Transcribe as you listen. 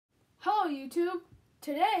Hello YouTube!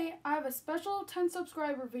 Today I have a special 10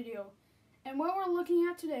 subscriber video, and what we're looking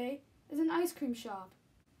at today is an ice cream shop.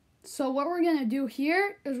 So what we're going to do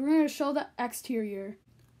here is we're going to show the exterior.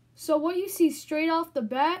 So what you see straight off the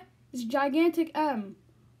bat is gigantic M,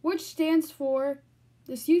 which stands for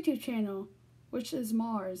this YouTube channel, which is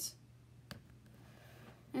Mars.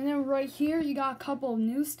 And then right here you got a couple of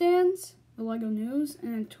newsstands, the Lego News,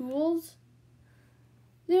 and then tools.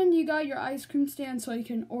 Then you got your ice cream stand so you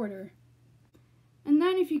can order. And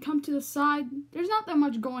then if you come to the side, there's not that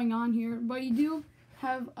much going on here, but you do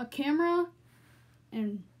have a camera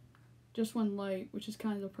and just one light, which is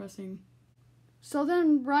kind of depressing. So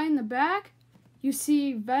then right in the back, you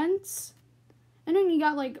see vents, and then you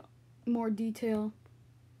got like more detail.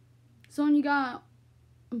 So then you got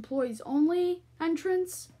employees only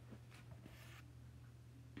entrance,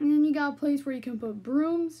 and then you got a place where you can put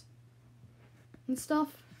brooms and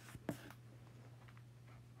stuff.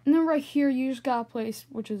 And then right here, you just got a place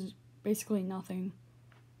which is basically nothing.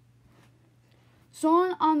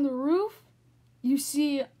 So on the roof, you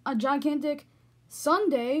see a gigantic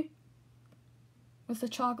sundae with a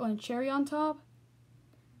chocolate and cherry on top.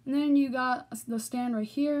 And then you got the stand right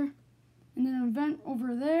here, and then a vent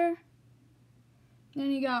over there. And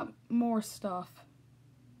then you got more stuff.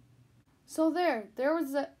 So there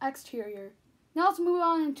was the exterior. Now let's move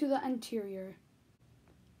on into the interior.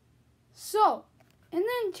 So, in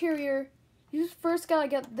the interior, you just first gotta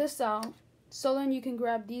get this out, so then you can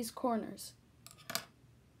grab these corners.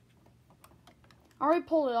 I already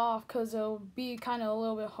pulled it off because it'll be kind of a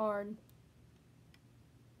little bit hard.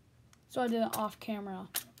 So I did it off camera.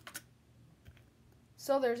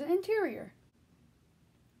 So there's an interior.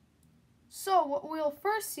 So what we'll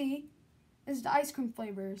first see is the ice cream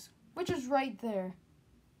flavors, which is right there.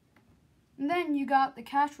 And then you got the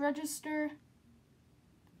cash register.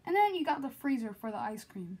 And then you got the freezer for the ice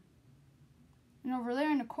cream. And over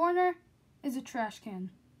there in the corner is a trash can.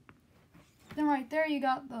 Then right there you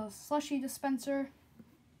got the slushie dispenser,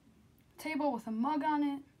 table with a mug on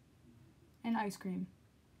it, and ice cream.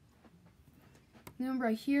 And then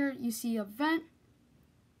right here you see a vent,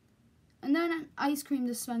 and then an ice cream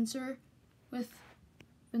dispenser with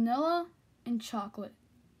vanilla and chocolate.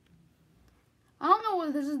 I don't know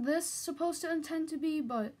what this is supposed to intend to be,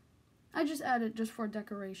 but I just added just for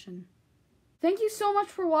decoration. Thank you so much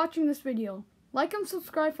for watching this video. Like and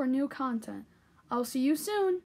subscribe for new content. I'll see you soon.